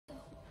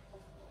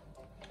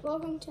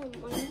Welcome to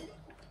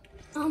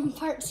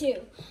part 2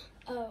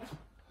 of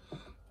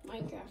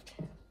Minecraft.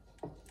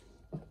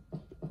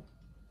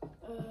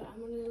 I'm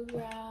gonna go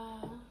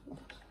grab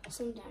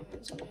some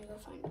diamonds. I'm gonna go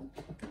find them.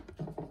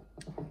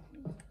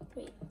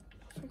 Wait,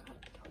 I forgot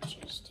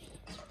torches.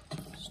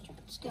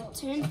 Stupid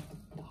skeleton.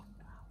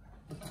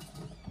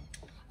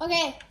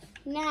 Okay,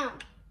 now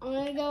I'm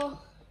gonna go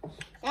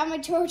grab my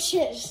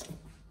torches.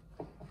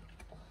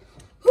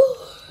 Whew.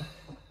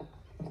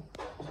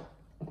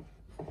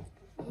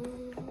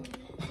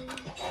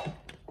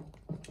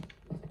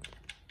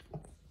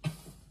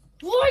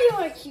 Why do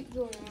I keep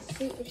doing that?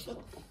 Hate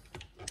yourself.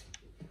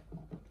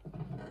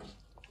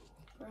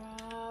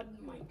 Grab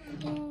my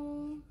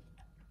phone.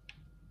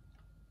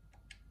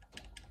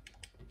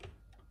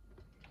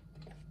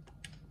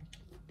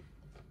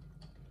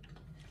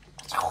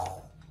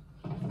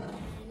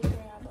 And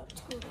grab a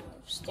ton of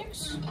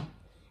sticks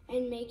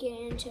and make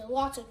it into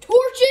lots of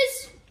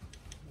torches.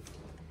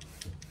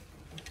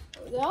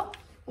 There we go.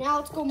 Now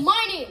let's go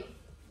mining.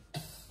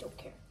 Don't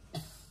care.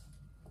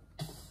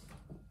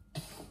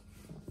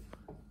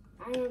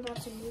 I'm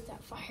about to move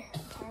that fire.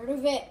 I'm tired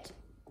of it.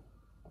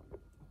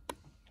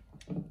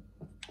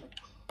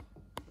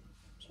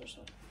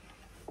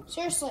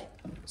 Seriously.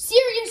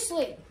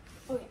 Seriously.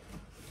 Okay.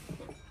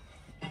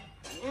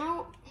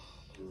 Now.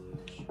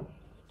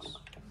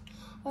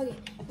 Okay.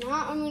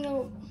 Now I'm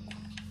gonna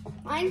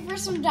mine for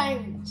some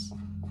diamonds.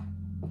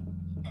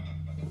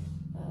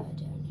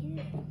 Down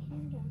here.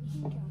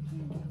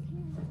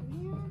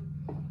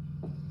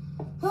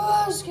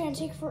 Oh, it's gonna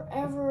take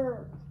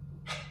forever.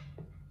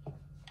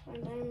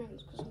 Find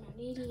diamonds because I'm an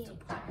idiot.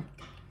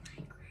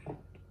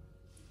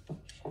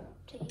 Shut up,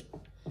 tape.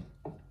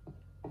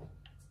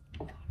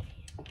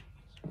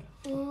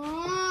 I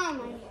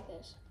hate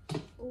this.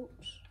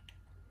 Oops.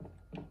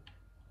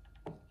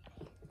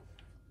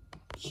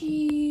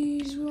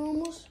 Jeez, we're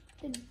almost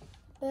at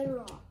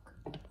bedrock.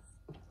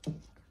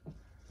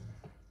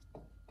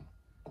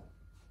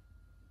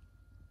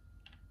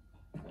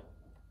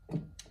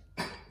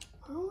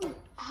 Where are we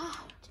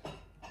at?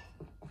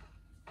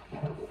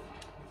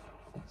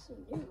 It's a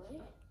new way.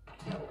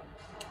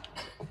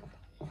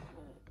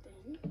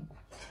 Then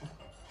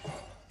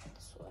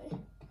this way.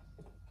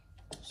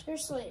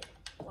 Seriously,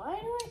 why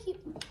do I keep?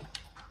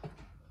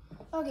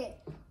 Okay,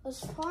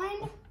 let's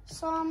find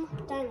some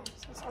diamonds.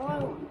 That's all I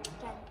want.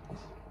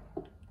 Diamonds.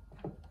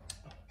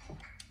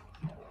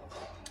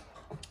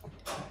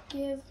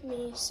 Give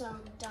me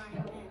some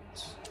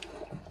diamonds.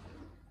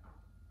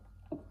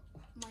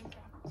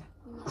 Minecraft.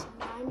 Give me some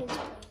diamonds,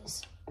 please.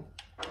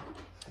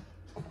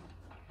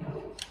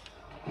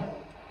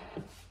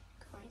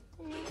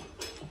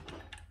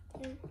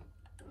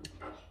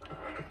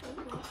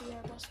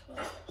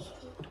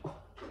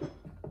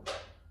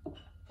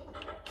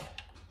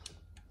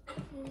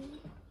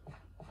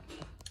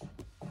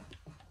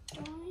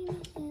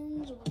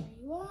 Diamonds, where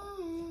you at?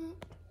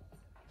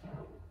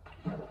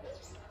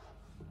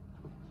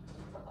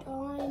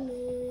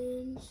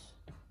 Diamonds.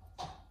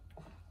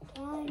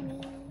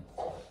 Diamonds.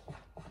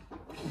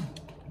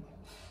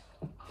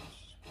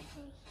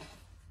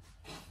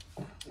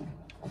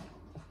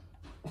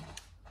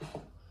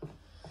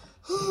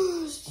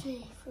 It's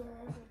taking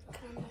forever to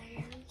find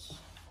diamonds.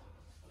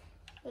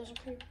 There's a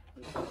creeper.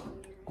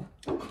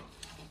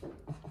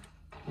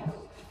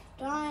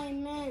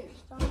 Diamonds,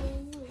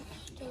 diamonds,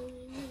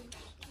 diamonds.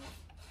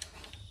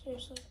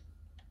 Seriously.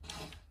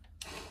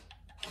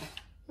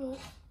 What?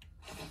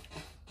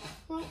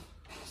 What?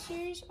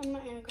 Serious? I'm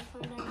not gonna go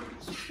find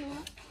diamonds. You know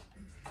what?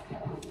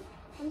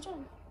 I'm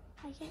done.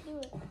 I can't do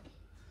it.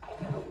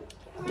 Can't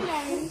find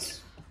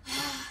diamonds.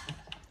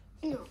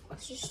 No,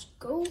 let's just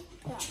go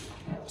back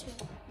to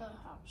the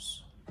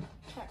house.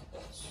 Check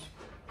this.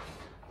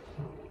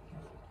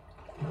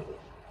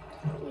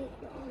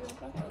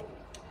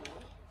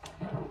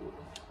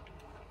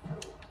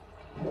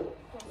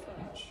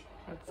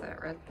 What's that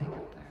red thing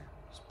up there?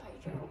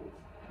 Spider.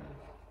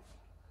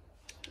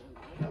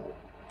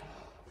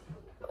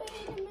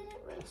 Wait a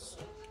minute,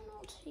 redstone.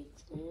 I'll take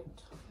that.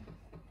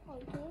 I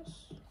guess.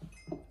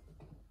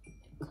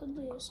 It could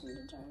lead us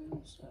into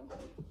diamonds, so.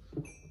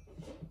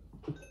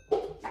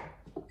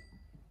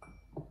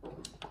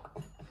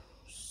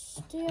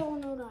 Still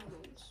no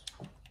diamonds.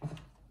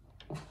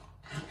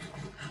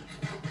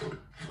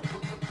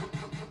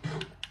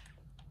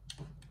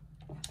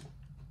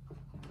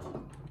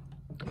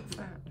 What's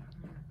that?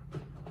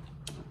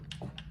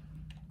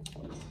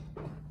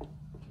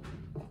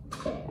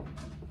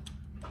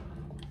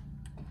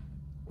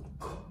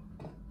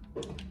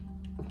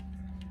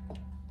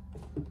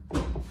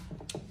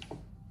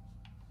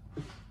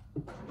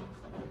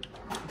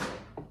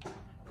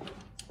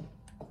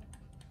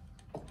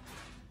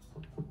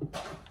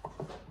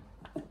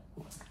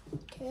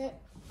 Okay,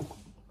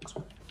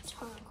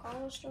 ton of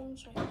cobblestone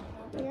so I can get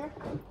up here.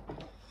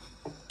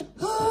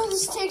 Oh,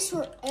 this takes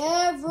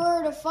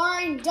forever to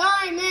find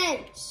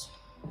diamonds.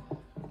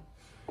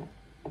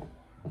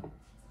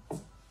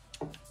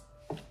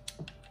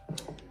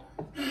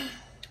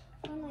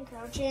 Why am I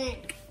crouching?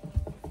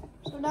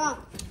 So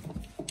dumb.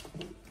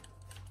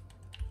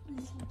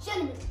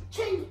 Gentlemen,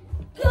 change.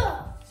 Go.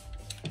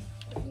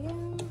 Yeah.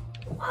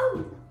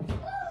 Oh.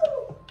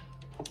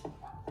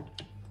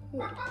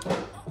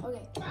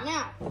 Okay,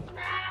 now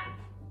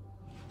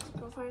let's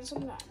go find some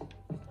diamonds.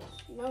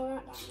 No,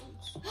 not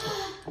diamonds.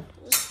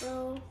 Let's go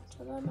to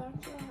the back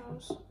of the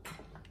house.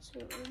 See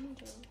what we're gonna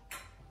do.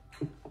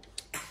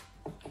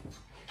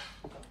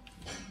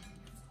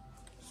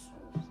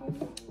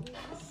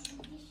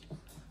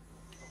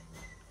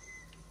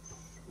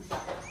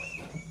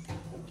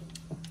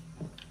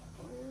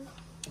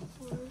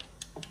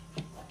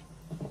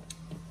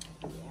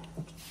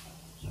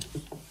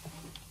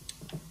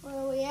 Where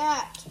are we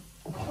at?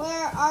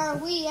 Where are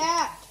we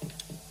at?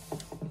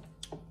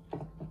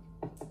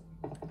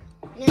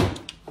 Now,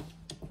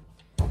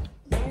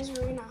 there's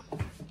Rena.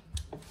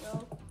 Go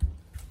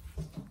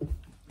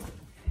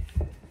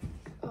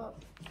up.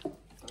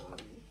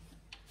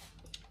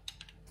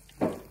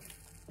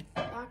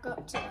 Back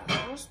up to the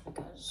house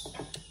because.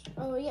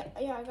 Oh yeah,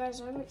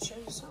 guys, I haven't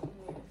shown you something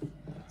here.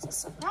 It's a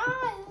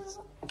surprise.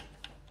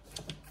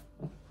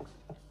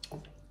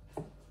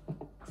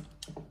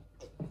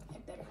 I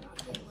better not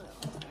get lit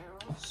on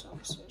barrel, so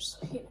I'm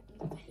seriously gonna end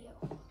the video.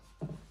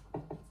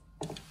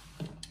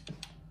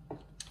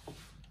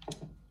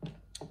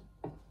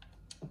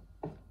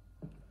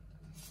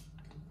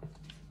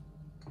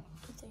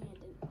 Good thing I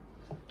didn't.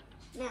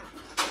 Now,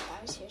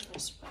 guys, here's my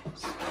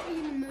surprise.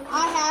 I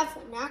have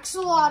an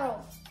axolotl.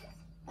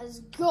 Let's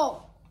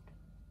go.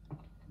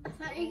 I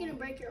thought you were gonna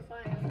break your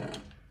fire.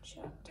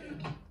 Shut up,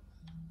 dude.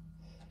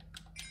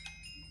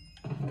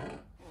 I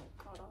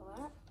got all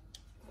that.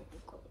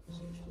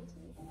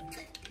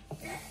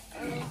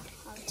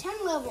 I'm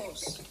 10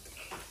 levels.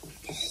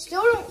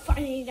 Still don't find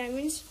any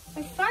diamonds. If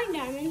I find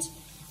diamonds,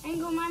 I can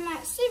go mine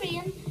that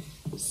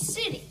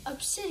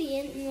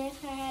obsidian, and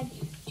if I had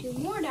 2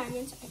 more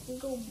diamonds, I can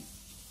go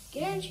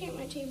get an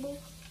enchantment table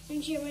and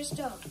enchant my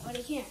stuff, but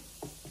I can't.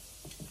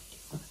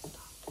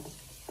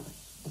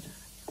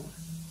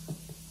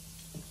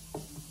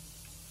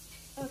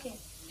 Okay,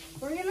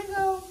 we're gonna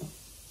go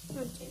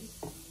hunting.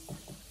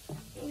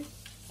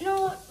 You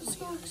know what? Let's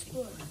go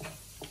explore.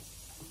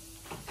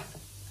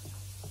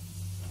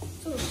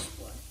 Let's go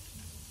explore.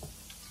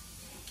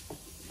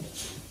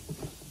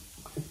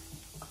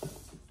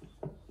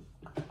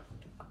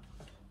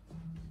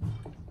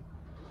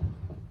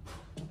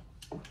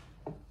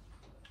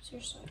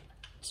 Seriously,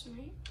 it's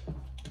right.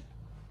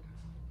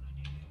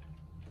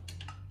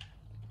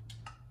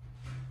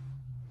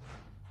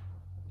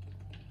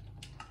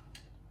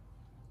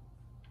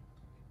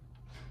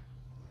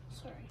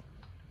 Sorry.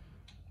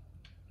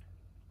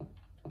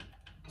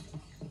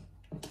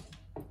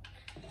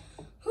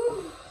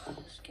 Whew.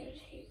 It's gonna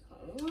take a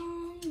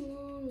long.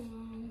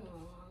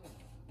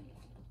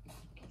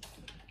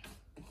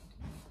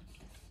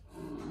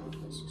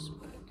 This is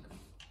my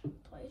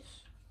place.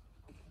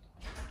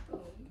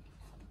 Boom.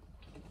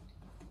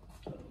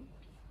 Boom.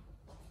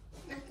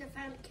 I can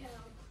find a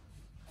cow.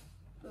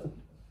 Boom.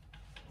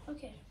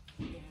 Okay.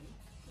 And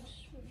this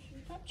is where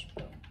you touch.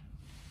 Boom.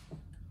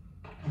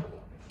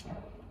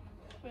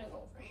 Right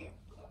over here.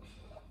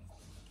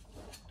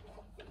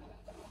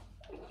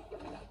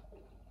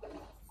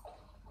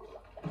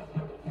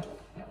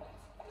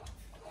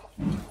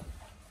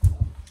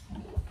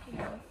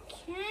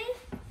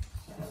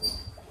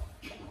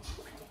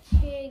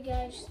 Okay,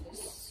 guys, this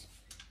is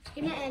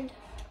gonna end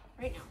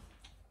right now.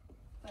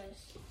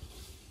 Guys,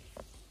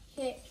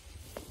 okay,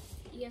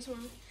 you guys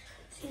want to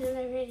see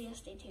another video?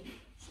 Stay tuned.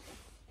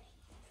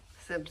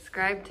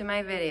 Subscribe to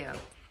my video.